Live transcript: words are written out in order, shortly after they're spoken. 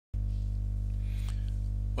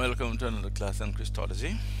Welcome to another class on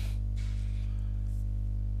Christology,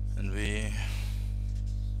 and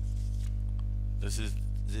this is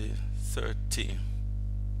the 32nd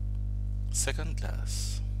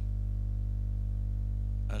class,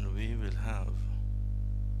 and we will have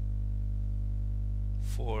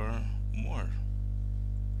 4 more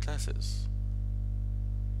classes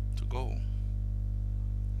to go.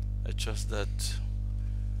 I trust that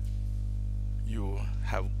you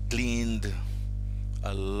have gleaned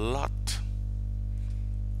a lot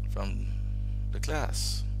from the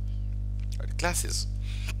class or the classes,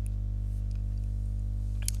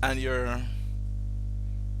 and your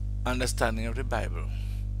understanding of the Bible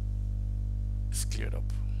is cleared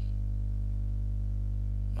up.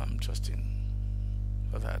 I'm trusting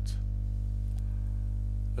for that.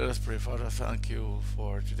 Let us pray. Father, thank you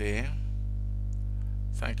for today.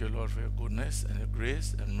 Thank you, Lord, for your goodness and your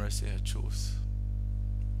grace and mercy and truth.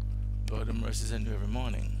 Lord, the mercies are new every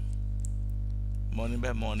morning. Morning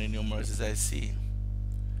by morning, your mercies I see.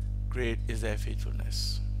 Great is thy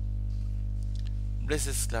faithfulness. Bless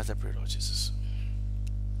this class, I pray, Lord Jesus.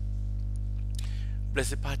 Bless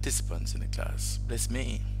the participants in the class. Bless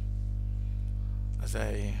me as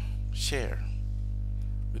I share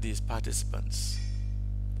with these participants.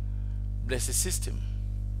 Bless the system.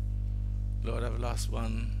 Lord, I've lost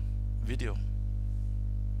one video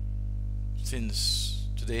since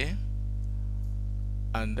today,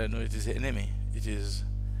 and I know it is the enemy. It is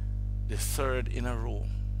the third in a row.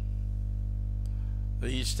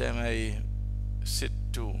 Each time I sit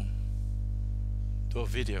to a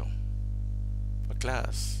video for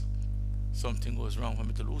class, something goes wrong for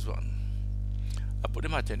me to lose one. I put the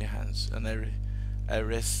matter in your hands, and I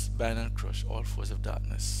rest, bind and crush all forces of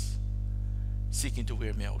darkness seeking to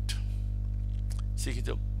wear me out, seeking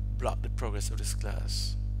to block the progress of this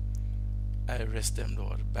class. I arrest them,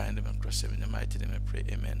 Lord, bind them and crush them in the mighty name I pray,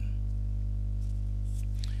 amen.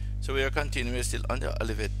 So we are continuing, we're still on the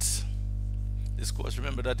Olivet discourse.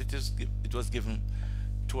 Remember that it was given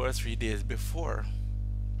 2 or 3 days before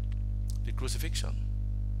the crucifixion.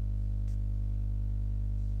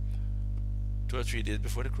 2 or 3 days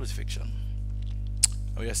before the crucifixion.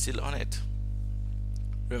 And we are still on it.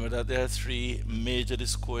 Remember that there are 3 major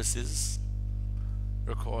discourses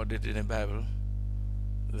recorded in the Bible.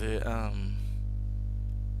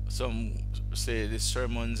 Some say the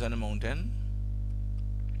sermons on the mountain,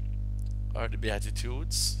 or the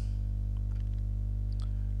Beatitudes,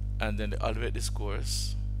 and then the Olivet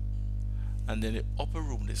discourse, and then the upper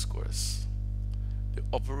room discourse. The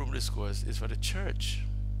upper room discourse is for the church,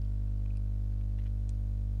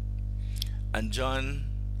 and John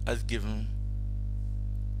has given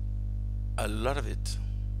a lot of it.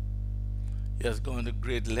 He has gone to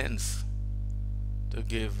great lengths to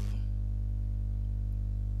give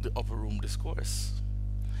the upper room discourse.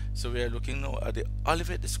 So we are looking now at the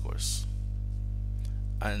Olivet discourse,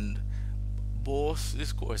 and both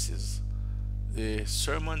discourses, the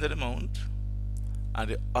Sermon on the Mount and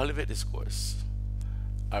the Olivet discourse,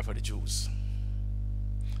 are for the Jews.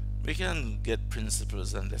 We can get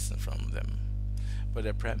principles and lessons from them, but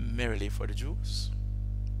they're primarily for the Jews,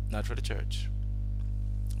 not for the church.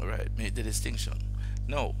 Alright, make the distinction.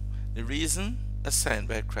 Now, the reason assigned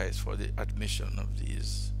by Christ for the admission of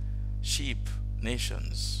these sheep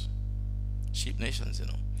nations,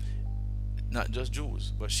 not just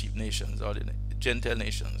Jews, but sheep nations, or the Gentile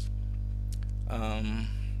nations,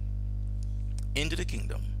 into the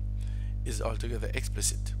kingdom, is altogether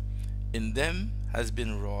explicit. In them has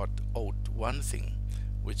been wrought out one thing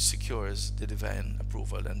which secures the divine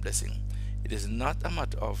approval and blessing. It is not a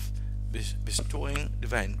matter of bestowing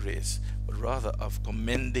divine grace, but rather of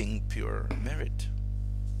commending pure merit.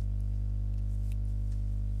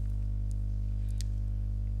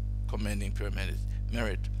 Commending pure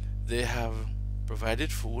merit. They have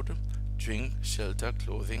provided food, drink, shelter,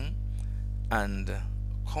 clothing, and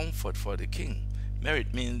comfort for the king.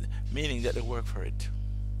 Merit meaning that they work for it.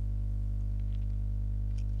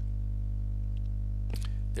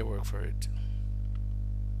 They work for it.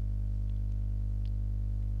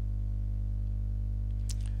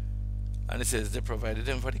 And it says they provided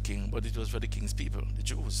them for the king, but it was for the king's people, the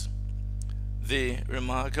Jews. The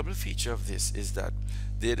remarkable feature of this is that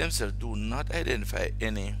they themselves do not identify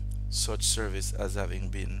any such service as having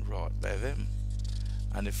been wrought by them.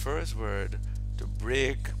 And the first word to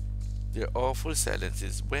break their awful silence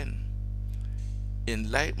is when. In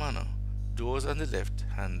like manner, those on the left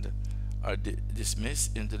hand are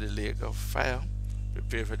dismissed into the lake of fire,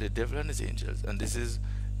 prepared for the devil and his angels. And this is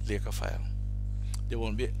lake of fire. There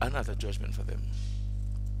won't be another judgment for them.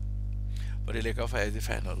 But the lake of fire is the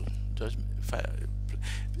final judgment,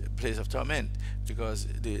 place of torment, because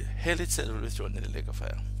the hell itself will be thrown in the lake of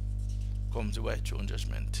fire. Comes the white throne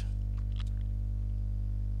judgment.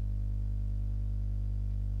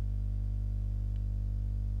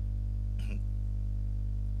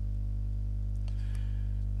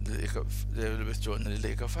 They will be thrown in the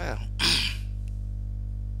lake of fire.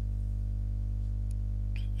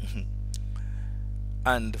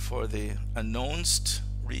 And for the announced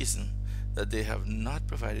reason that they have not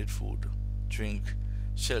provided food, drink,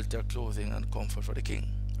 shelter, clothing, and comfort for the king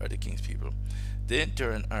or the king's people. They in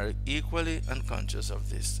turn are equally unconscious of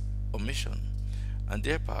this omission on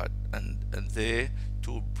their part, and they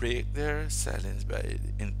to break their silence by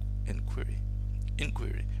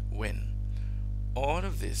inquiry when. All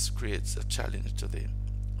of this creates a challenge to the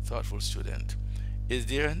thoughtful student. Is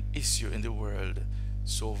there an issue in the world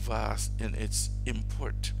so vast in its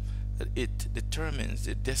import that it determines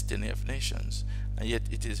the destiny of nations, and yet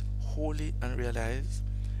it is wholly unrealized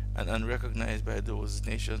and unrecognized by those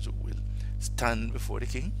nations who will stand before the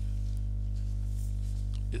king?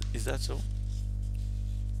 Is that so?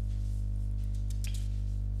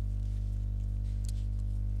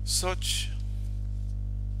 Such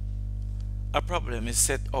a problem is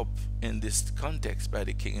set up in this context by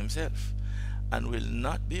the king himself and will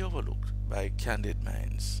not be overlooked by candid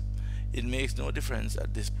minds. It makes no difference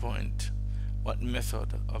at this point what method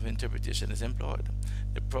of interpretation is employed.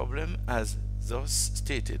 The problem, as thus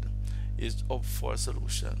stated, is up for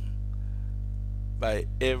solution by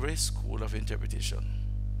every school of interpretation.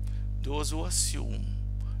 Those who assume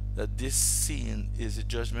that this scene is the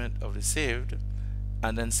judgment of the saved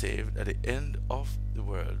and unsaved at the end of the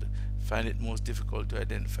world find it most difficult to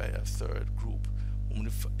identify a third group whom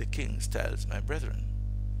the king styles my brethren.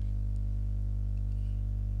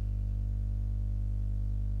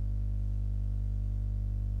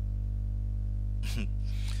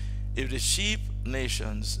 If the sheep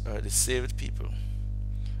nations are the saved people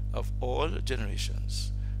of all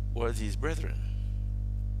generations, who are these brethren?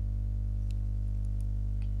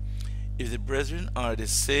 If the brethren are the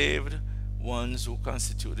saved ones who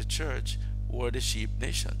constitute the church, who are the sheep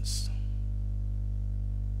nations?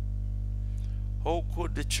 How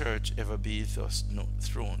could the church ever be thus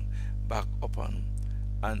thrown back upon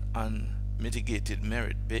an unmitigated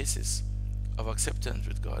merit basis of acceptance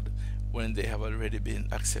with God when they have already been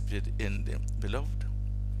accepted in the beloved?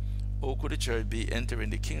 How could the church be entering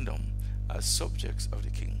the kingdom as subjects of the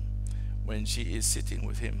king when she is sitting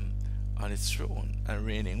with him on its throne and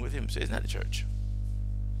reigning with him? So it's not the church.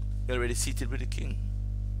 You're already seated with the king.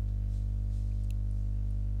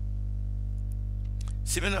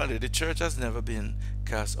 Similarly, the church has never been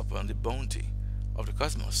cast upon the bounty of the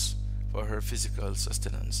cosmos for her physical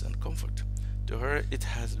sustenance and comfort. To her it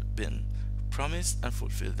has been promised and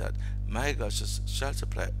fulfilled that my God shall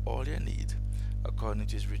supply all your need according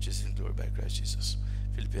to his riches in glory by Christ Jesus.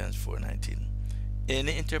 Philippians 4:19.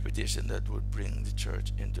 Any interpretation that would bring the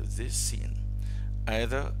church into this scene,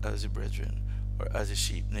 either as the brethren or as the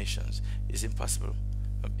sheep nations, is impossible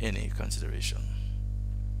from any consideration.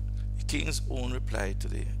 The king's own reply to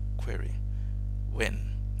the query,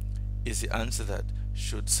 when, is the answer that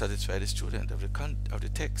should satisfy the student of the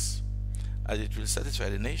text, as it will satisfy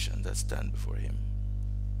the nation that stand before him.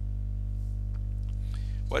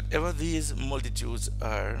 Whatever these multitudes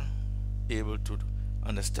are able to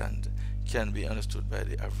understand can be understood by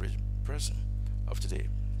the average person of today,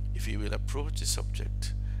 if he will approach the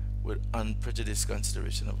subject with unprejudiced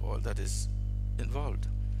consideration of all that is involved.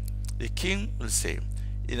 The king will say,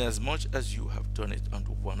 inasmuch as you have done it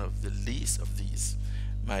unto one of the least of these,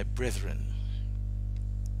 my brethren,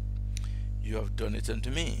 you have done it unto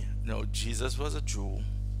me. Now, Jesus was a Jew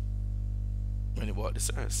when he walked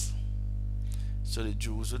this earth, so the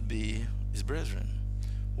Jews would be his brethren.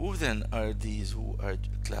 Who then are these who are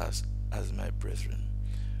classed as my brethren?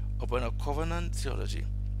 Upon a covenant theology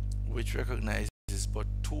which recognizes but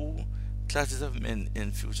two classes of men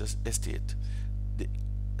in future estate, the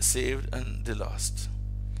saved and the lost,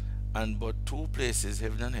 and but two places,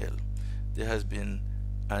 heaven and hell, there has been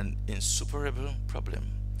an insuperable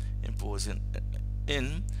problem imposing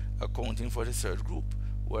in accounting for the third group,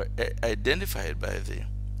 who are identified by the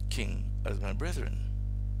king as my brethren.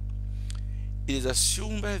 It is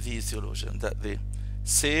assumed by these theologians that the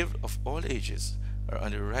saved of all ages are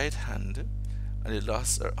on the right hand and the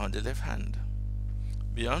lost are on the left hand.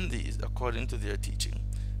 Beyond these, according to their teaching,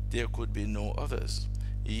 there could be no others.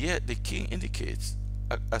 Yet the king indicates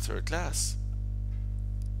a third class.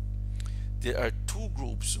 There are two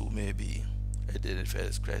groups who may be identified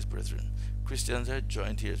as Christ's brethren. Christians are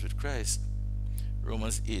joint heirs with Christ,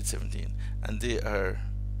 Romans 8:17, and they are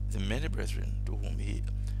the many brethren to whom he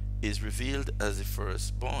is revealed as the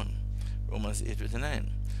firstborn, Romans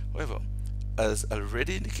 8:29. However, as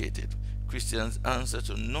already indicated, Christians answer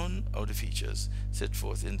to none of the features set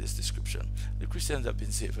forth in this description. The Christians have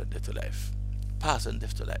been saved from death to life, past and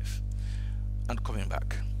death to life, and coming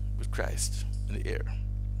back with Christ in the air.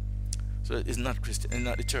 So it's not Christian, it's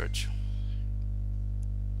not the church.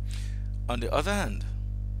 On the other hand,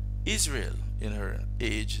 Israel in her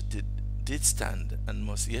age did stand and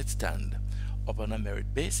must yet stand upon a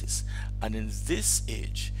merit basis, and in this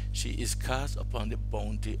age she is cast upon the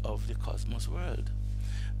bounty of the cosmos world.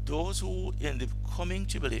 Those who in the coming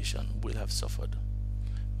tribulation will have suffered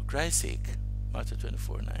for Christ's sake, Matthew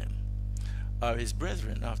 24:9, are his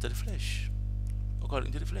brethren after the flesh,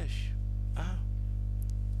 according to the flesh.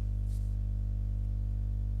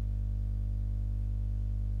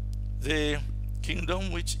 The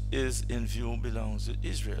kingdom which is in view belongs to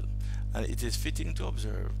Israel, and it is fitting to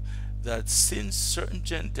observe that since certain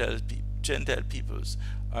Gentile peoples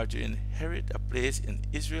are to inherit a place in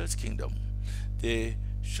Israel's kingdom, they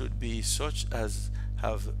should be such as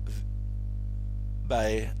have,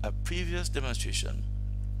 by a previous demonstration,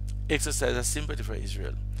 exercised a sympathy for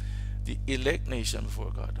Israel, the elect nation before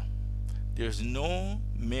God. There is no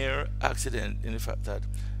mere accident in the fact that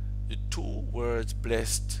the two words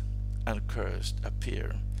blessed and cursed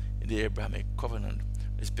appear in the Abrahamic covenant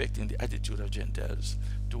respecting the attitude of Gentiles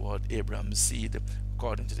toward Abraham's seed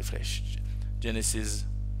according to the flesh. Genesis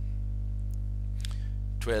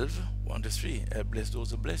 12:1-3. I bless those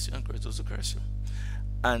who bless you and curse those who curse you.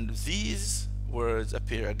 And these words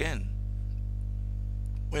appear again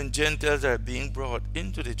when Gentiles are being brought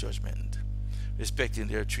into the judgment respecting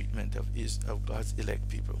their treatment of God's elect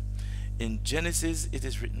people. In Genesis it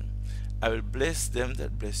is written, I will bless them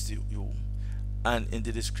that bless you. And in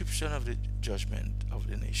the description of the judgment of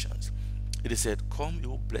the nations, it is said, Come,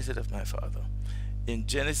 you blessed of my Father. In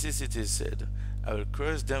Genesis it is said, I will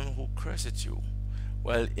curse them who curse at you.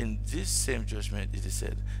 While in this same judgment it is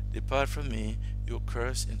said, Depart from me, you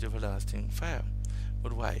curse, into everlasting fire.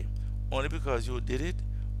 But why? Only because you did it,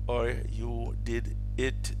 or you did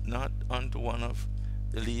it not unto one of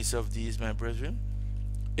the least of these my brethren?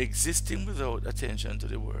 Existing without attention to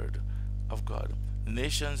the word of God, the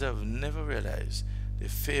nations have never realized the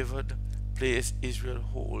favored place Israel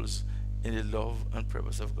holds in the love and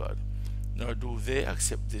purpose of God, nor do they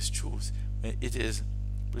accept this truth when it is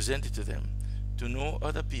presented to them. To no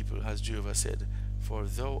other people has Jehovah said, For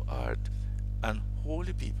thou art an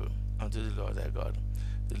holy people unto the Lord thy God.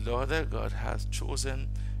 The Lord thy God hath chosen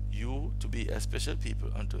you to be a special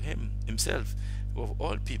people unto himself above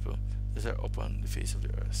all people that are upon the face of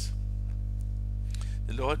the earth.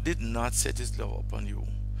 The Lord did not set his love upon you,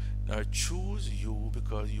 nor choose you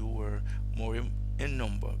because you were more in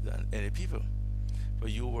number than any people, for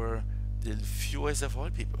you were the fewest of all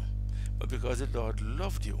people, but because the Lord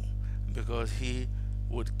loved you, and because he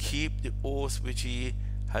would keep the oath which he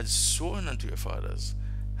had sworn unto your fathers,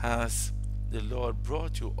 hath the Lord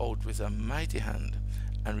brought you out with a mighty hand,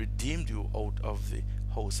 and redeemed you out of the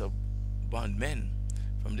house of bondmen,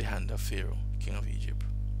 from the hand of Pharaoh, king of Egypt.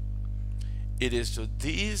 It is to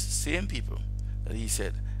these same people that he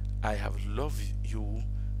said, I have loved you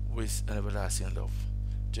with an everlasting love.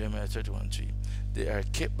 Jeremiah 31:3. They are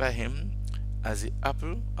kept by him as the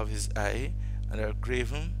apple of his eye, and are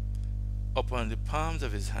graven upon the palms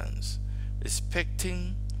of his hands,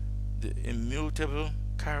 respecting the immutable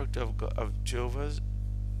character of God, of Jehovah's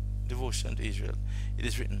devotion to Israel. It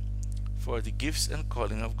is written, For the gifts and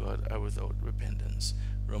calling of God are without repentance.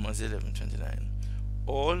 Romans 11:29.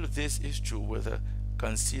 All this is true whether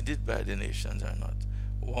conceded by the nations or not.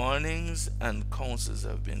 Warnings and counsels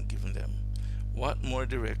have been given them. What more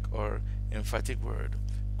direct or emphatic word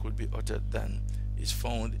could be uttered than is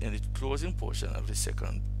found in the closing portion of the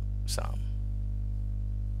second psalm?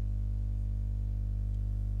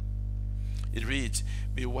 It reads,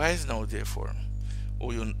 Be wise now, therefore,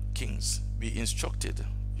 O you kings, be instructed,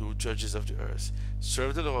 you judges of the earth.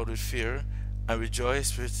 Serve the Lord with fear, and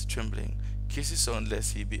rejoice with trembling. Kiss his son,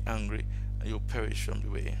 lest he be angry, and you perish from the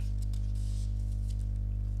way.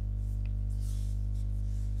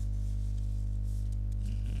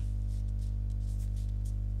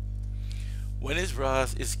 When his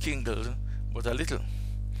wrath is kindled but a little,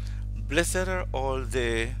 blessed are all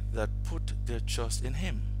they that put their trust in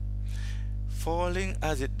him. Falling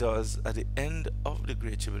as it does at the end of the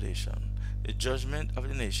great tribulation, the judgment of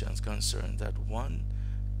the nations concerns that one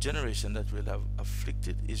generation that will have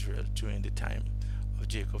afflicted Israel during the time of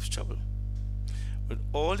Jacob's trouble. With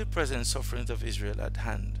all the present sufferings of Israel at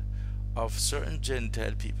hand, of certain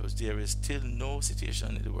Gentile peoples, there is still no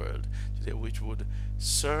situation in the world today which would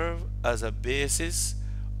serve as a basis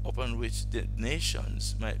upon which the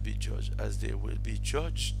nations might be judged as they will be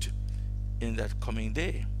judged in that coming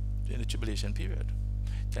day, in the tribulation period,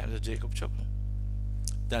 times of Jacob's trouble.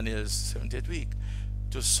 Daniel's 70th week.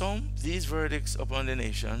 To some, these verdicts upon the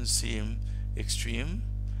nations seem extreme,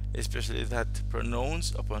 especially that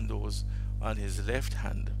pronounced upon those on his left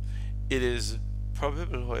hand. It is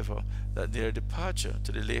probable, however, that their departure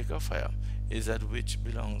to the lake of fire is that which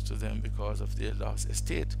belongs to them because of their lost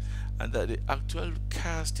estate, and that the actual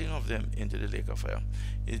casting of them into the lake of fire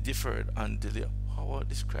is deferred until the hour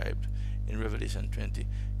described in Revelation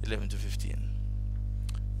 20:11-15.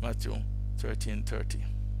 Matthew 13:30.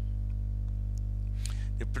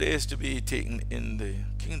 The place to be taken in the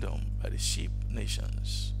kingdom by the sheep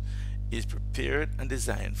nations is prepared and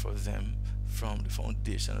designed for them from the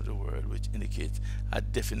foundation of the world, which indicates a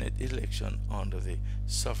definite election under the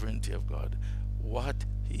sovereignty of God. What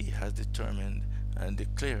he has determined and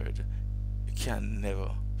declared can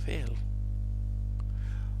never fail.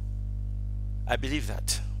 I believe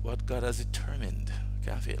that what God has determined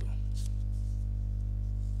can fail.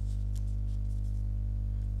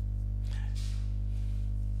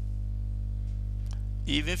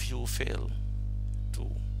 Even if you fail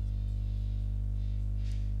to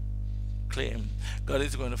claim, God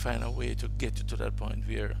is going to find a way to get you to that point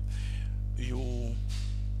where you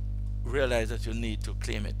realize that you need to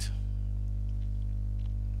claim it.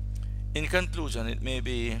 In conclusion, it may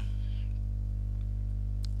be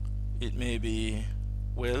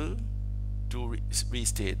well to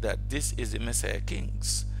restate that this is the Messiah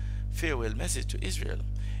King's farewell message to Israel.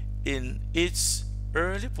 In its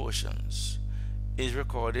early portions is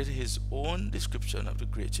recorded his own description of the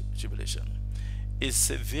Great Tribulation. Its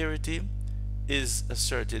severity is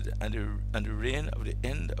asserted, and the reign of the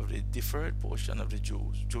end of the deferred portion of the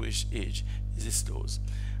Jewish age is disclosed.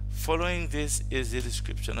 Following this is the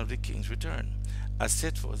description of the king's return, as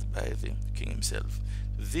set forth by the king himself.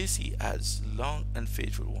 To this he adds long and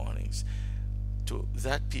faithful warnings to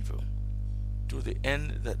that people, to the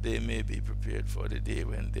end that they may be prepared for the day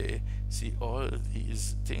when they see all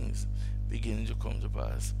these things beginning to come to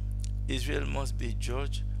pass. Israel must be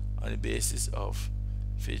judged on the basis of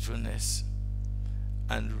faithfulness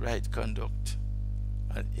and right conduct,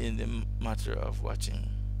 and in the matter of watching.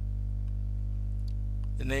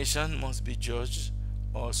 The nation must be judged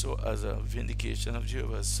also as a vindication of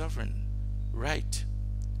Jehovah's sovereign right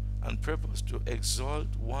and purpose to exalt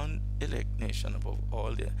one elect nation above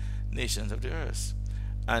all the nations of the earth,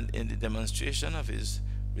 and in the demonstration of his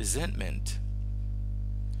resentment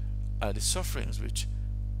at the sufferings which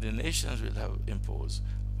the nations will have imposed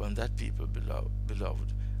upon that people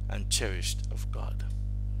beloved and cherished of God.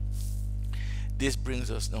 This brings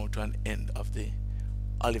us now to an end of the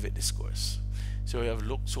Olivet Discourse. So we have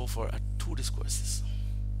looked so far at two discourses.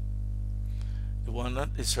 The one that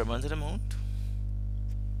is Sermon on the Mount,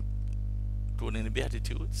 including the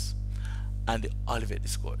Beatitudes, and the Olivet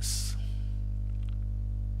Discourse.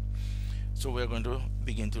 So we're going to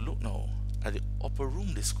begin to look now at the Upper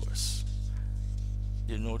Room Discourse.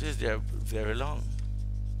 You notice they are very long.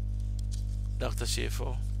 Dr.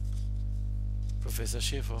 Schaeffer, Professor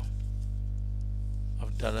Schaeffer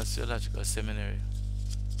of Dallas Theological Seminary,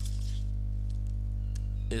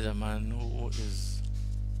 is a man who is,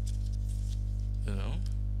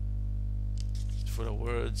 full of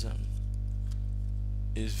words and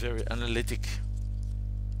is very analytic,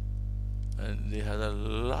 and they had a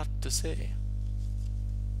lot to say.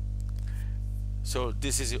 So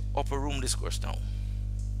this is the Upper Room Discourse now.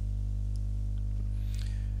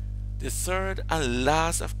 The third and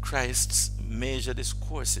last of Christ's major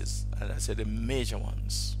discourses, and I said the major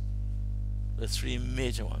ones, the three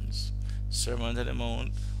major ones: Sermon on the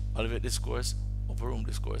Mount, Olivet Discourse, Upper Room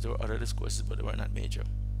Discourse. There were other discourses, but they were not major.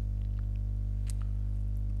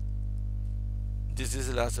 This is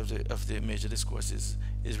the last of the major discourses,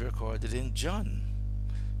 is recorded in John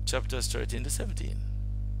chapters 13-17.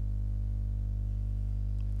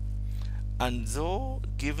 And though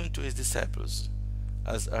given to his disciples,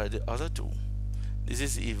 as are the other two, this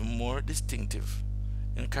is even more distinctive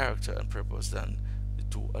in character and purpose than the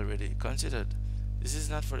two already considered. This is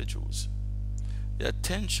not for the Jews. The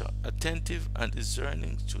attentive and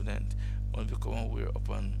discerning student will become aware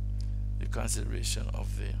upon the consideration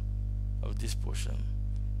of this portion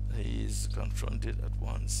that he is confronted at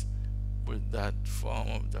once with that form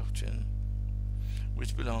of doctrine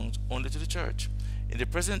which belongs only to the church in the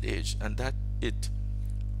present age, and that it,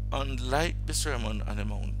 unlike the Sermon on the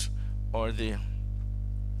Mount or the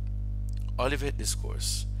Olivet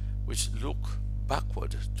Discourse, which look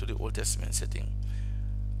backward to the Old Testament setting,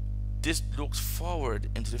 this looks forward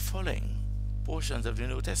into the following portions of the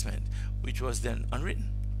New Testament, which was then unwritten.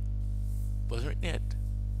 wasn't written yet,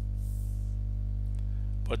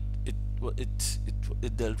 but it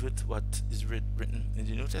dealt with what is written in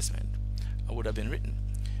the New Testament, or would have been written.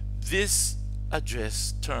 This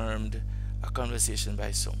address, termed a conversation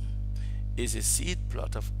by some, is a seed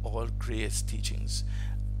plot of all grace teachings,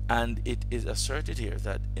 and it is asserted here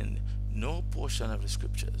that in no portion of the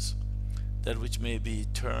scriptures that which may be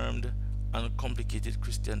termed uncomplicated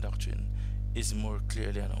Christian doctrine is more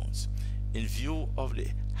clearly announced. In view of the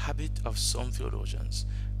habit of some theologians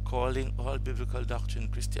calling all biblical doctrine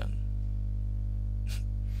Christian,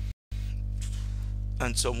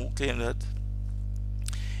 and some who claim that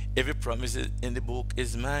every promise in the book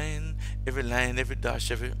is mine, every line, every dash,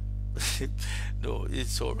 every no,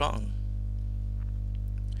 it's so wrong.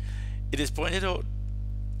 It is pointed out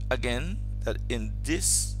again that in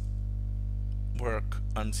this work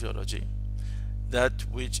on theology, that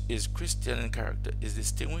which is Christian in character is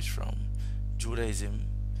distinguished from Judaism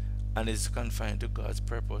and is confined to God's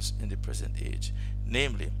purpose in the present age,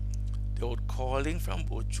 namely, the outcalling from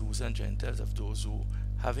both Jews and Gentiles of those who,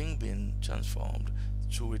 having been transformed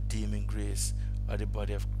through redeeming grace, are the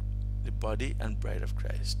body and bride of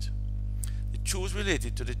Christ. The truth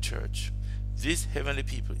related to the church, this heavenly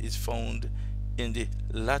people, is found in the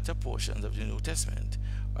latter portions of the New Testament,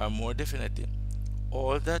 or more definitely,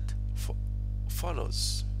 all that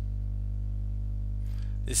follows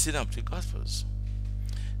the synoptic gospels.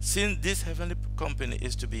 Since this heavenly company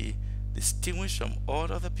is to be distinguished from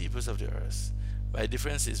all other peoples of the earth by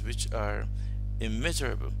differences which are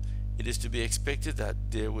immeasurable, it is to be expected that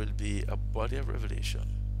there will be a body of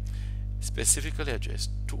revelation specifically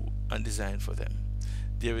addressed to and designed for them.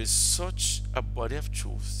 There is such a body of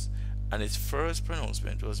truths, and its first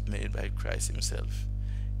pronouncement was made by Christ himself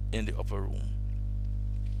in the upper room.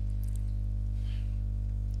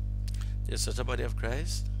 There's such a body of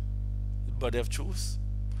Christ, the body of truth,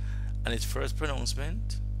 and its first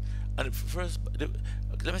pronouncement, and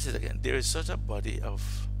let me say it again, there is such a body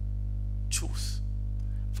of truth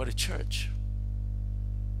for the church,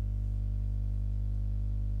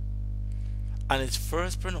 and its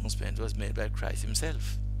first pronouncement was made by Christ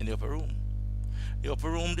himself in the upper room. The upper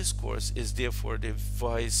room discourse is therefore the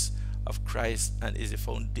voice of Christ and is the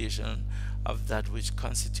foundation of that which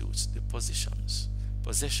constitutes the possessions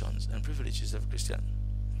and privileges of Christian.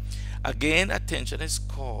 Again, attention is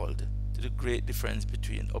called to the great difference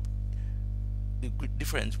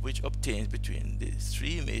which obtains between the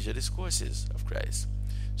three major discourses of Christ,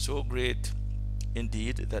 so great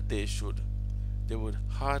indeed that they would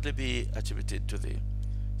hardly be attributed to the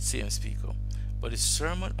same speaker. But the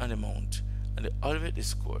Sermon on the Mount and the Olivet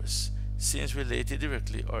Discourse, since related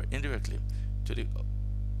directly or indirectly to the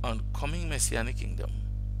oncoming Messianic kingdom,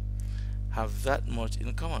 have that much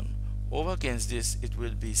in common. Over against this, it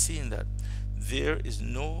will be seen that there is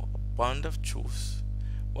no bond of truth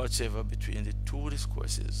whatsoever between the two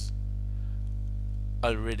discourses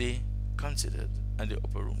already considered and the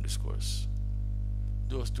upper room discourse.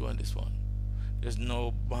 Those two and this one. There's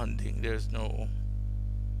no bonding, there's no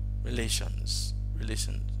relation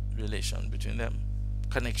between them,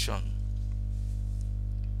 connection.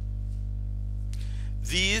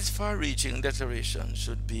 These far-reaching declarations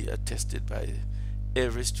should be attested by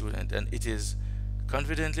every student, and it is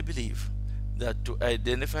confidently believed that to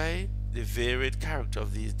identify the varied character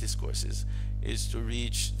of these discourses is to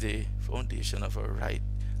reach the foundation of a right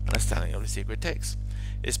understanding of the sacred text.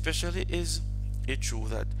 Especially is it true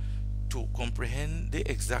that to comprehend the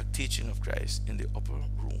exact teaching of Christ in the upper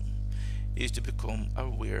room is to become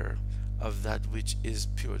aware of that which is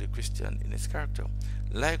purely Christian in its character.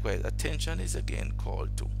 Likewise, attention is again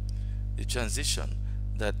called to the transition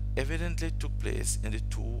that evidently took place in the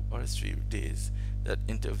 2 or 3 days that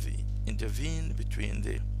intervened between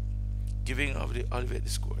the giving of the Olivet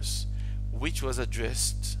Discourse, which was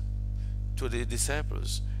addressed to the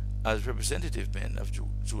disciples as representative men of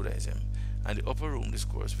Judaism, and the upper room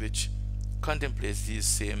discourse, which contemplates these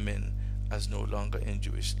same men as no longer in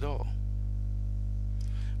Jewish law,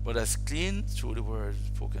 but as clean through the word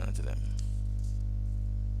spoken unto them.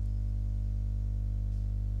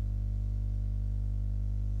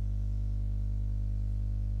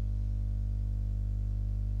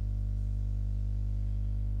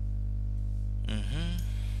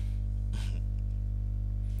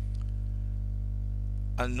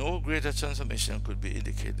 And no greater transformation could be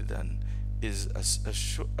indicated than is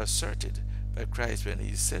asserted by Christ when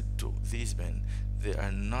he said to these men, they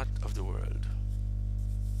are not of the world.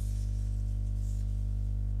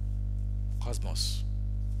 Cosmos.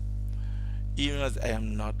 Even as I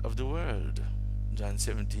am not of the world. John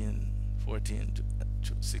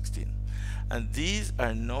 17:14-16. And these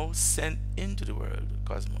are now sent into the world,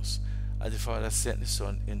 cosmos, as the Father sent the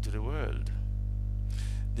Son into the world.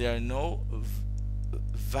 They are now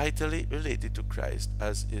vitally related to Christ,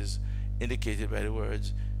 as is indicated by the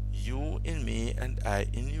words, "You in me and I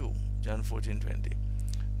in you," John 14:20.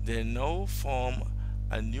 They now form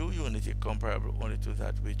a new unity comparable only to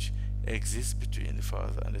that which exists between the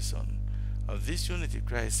Father and the Son. Of this unity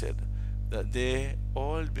Christ said, that they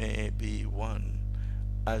all may be one,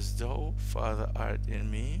 as thou, Father, art in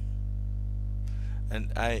me,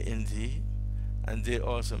 and I in thee, and they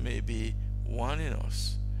also may be one in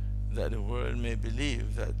us, that the world may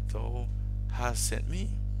believe that thou hast sent me.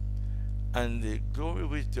 And the glory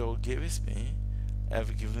which thou gavest me, I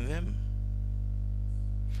have given them,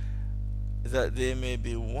 that they may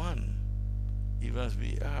be one, even as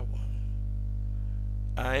we are one.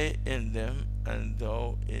 I in them, and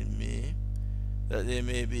thou in me, that they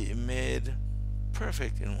may be made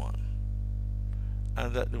perfect in one,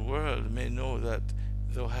 and that the world may know that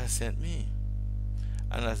thou hast sent me,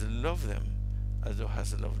 and hast loved them as thou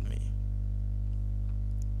hast loved me.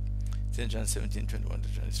 St. John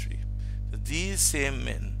 17:21-23. So these same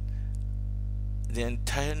men, the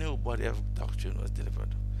entire new body of doctrine was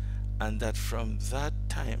delivered, and that from that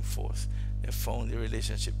time forth they found a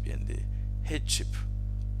relationship in the headship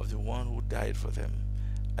of the one who died for them,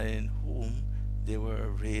 and in whom they were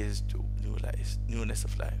raised to newness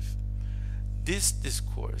of life. This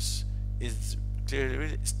discourse is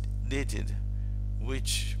clearly stated,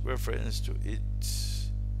 which reference to its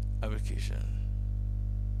application.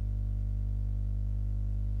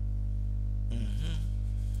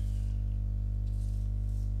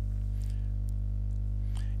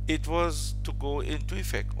 It was to go into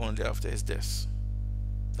effect only after his death.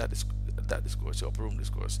 That discourse, the upper room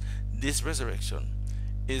discourse. This resurrection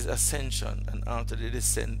is ascension and after the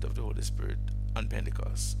descent of the Holy Spirit on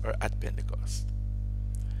Pentecost, or at Pentecost.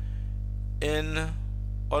 In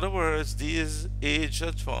other words, these age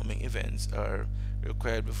transforming events are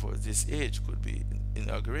required before this age could be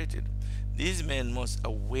inaugurated. These men must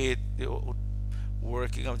await the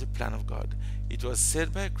working of the plan of God. It was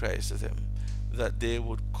said by Christ to them that they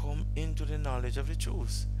would come into the knowledge of the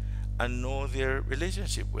truth and know their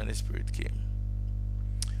relationship when the Spirit came.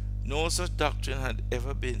 No such doctrine had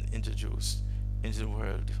ever been introduced into the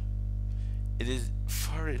world. It is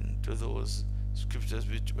foreign to those scriptures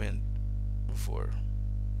which went before.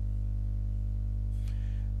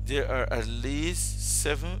 There are at least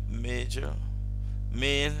 7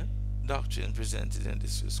 main doctrines presented in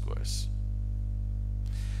this discourse.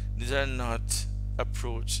 These are not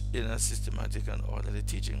approached in a systematic and orderly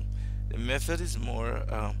teaching. The method is more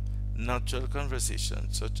natural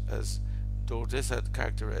conversation, such as Douglas had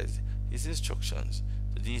characterized his instructions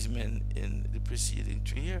to these men in the preceding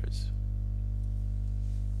 3 years.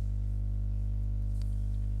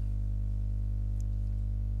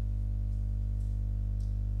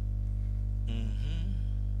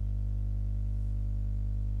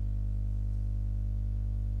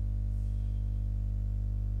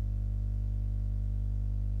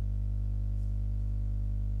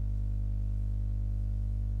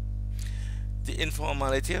 The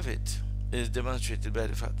informality of it is demonstrated by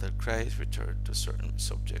the fact that Christ returned to certain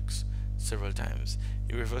subjects several times.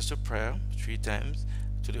 He refers to prayer 3 times,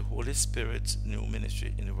 to the Holy Spirit's new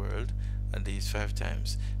ministry in the world at least 5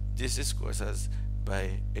 times. This discourse has,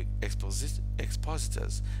 by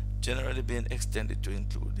expositors, generally been extended to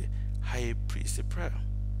include the high priestly prayer,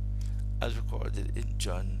 as recorded in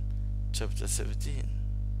John chapter 17.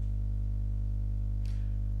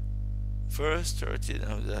 Verse 13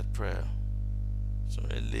 of that prayer so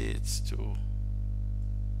relates to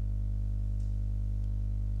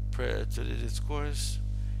prayer to the discourse.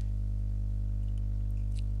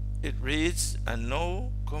 It reads, "And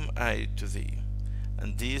now come I to thee,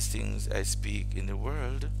 and these things I speak in the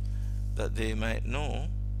world, that they might know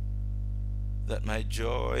that my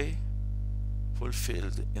joy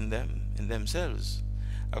fulfilled in themselves."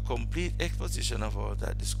 A complete exposition of all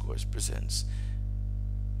that discourse presents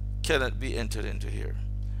cannot be entered into here.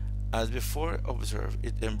 As before observed,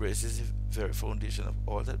 it embraces the very foundation of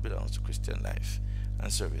all that belongs to Christian life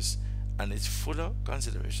and service, and its fuller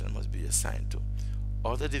consideration must be assigned to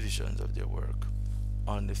other divisions of their work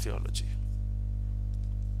on the theology.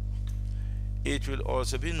 It will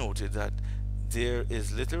also be noted that there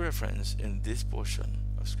is little reference in this portion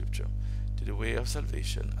of Scripture to the way of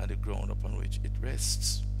salvation and the ground upon which it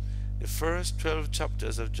rests. The first 12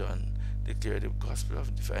 chapters of John declare the gospel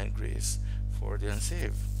of divine grace for the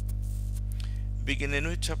unsaved. Beginning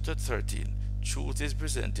with chapter 13, truth is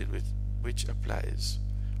presented with which applies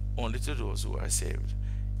only to those who are saved.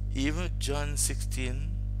 Even John 16,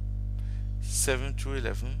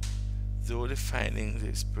 7-11 though defining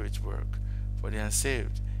the Spirit's work for the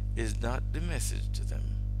unsaved is not the message to them,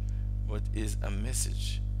 but is a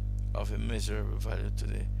message of immeasurable value to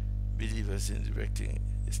the believers in directing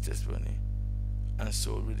his testimony and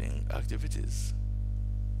soul winning activities.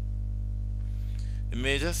 The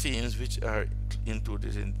major themes which are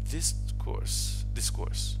included in this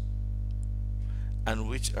discourse, and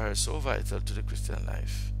which are so vital to the Christian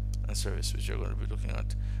life and service, which we're going to be looking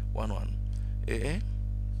at 1 A.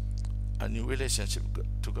 A new relationship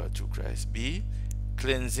to God through Christ. B.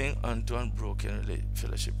 Cleansing unto unbroken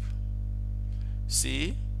fellowship.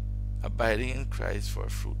 C. Abiding in Christ for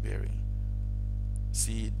fruit bearing.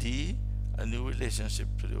 C. D. A new relationship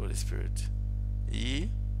to the Holy Spirit. E.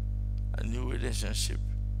 A new relationship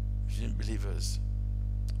between believers.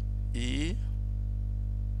 E.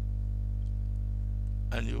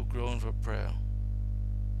 A new ground for prayer.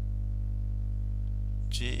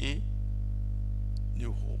 G.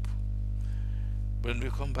 New hope. When we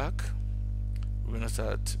come back, we're going to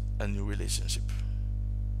start a new relationship.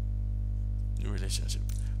 New relationship.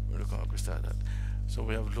 When we come back, we start that. So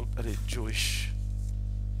we have looked at the Jewish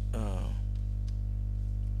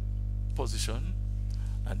position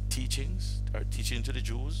and teachings, or teaching to the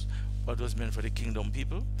Jews, what was meant for the kingdom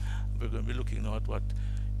people. We're going to be looking now at what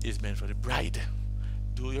is meant for the bride.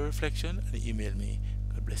 Do your reflection and email me.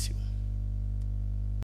 God bless you.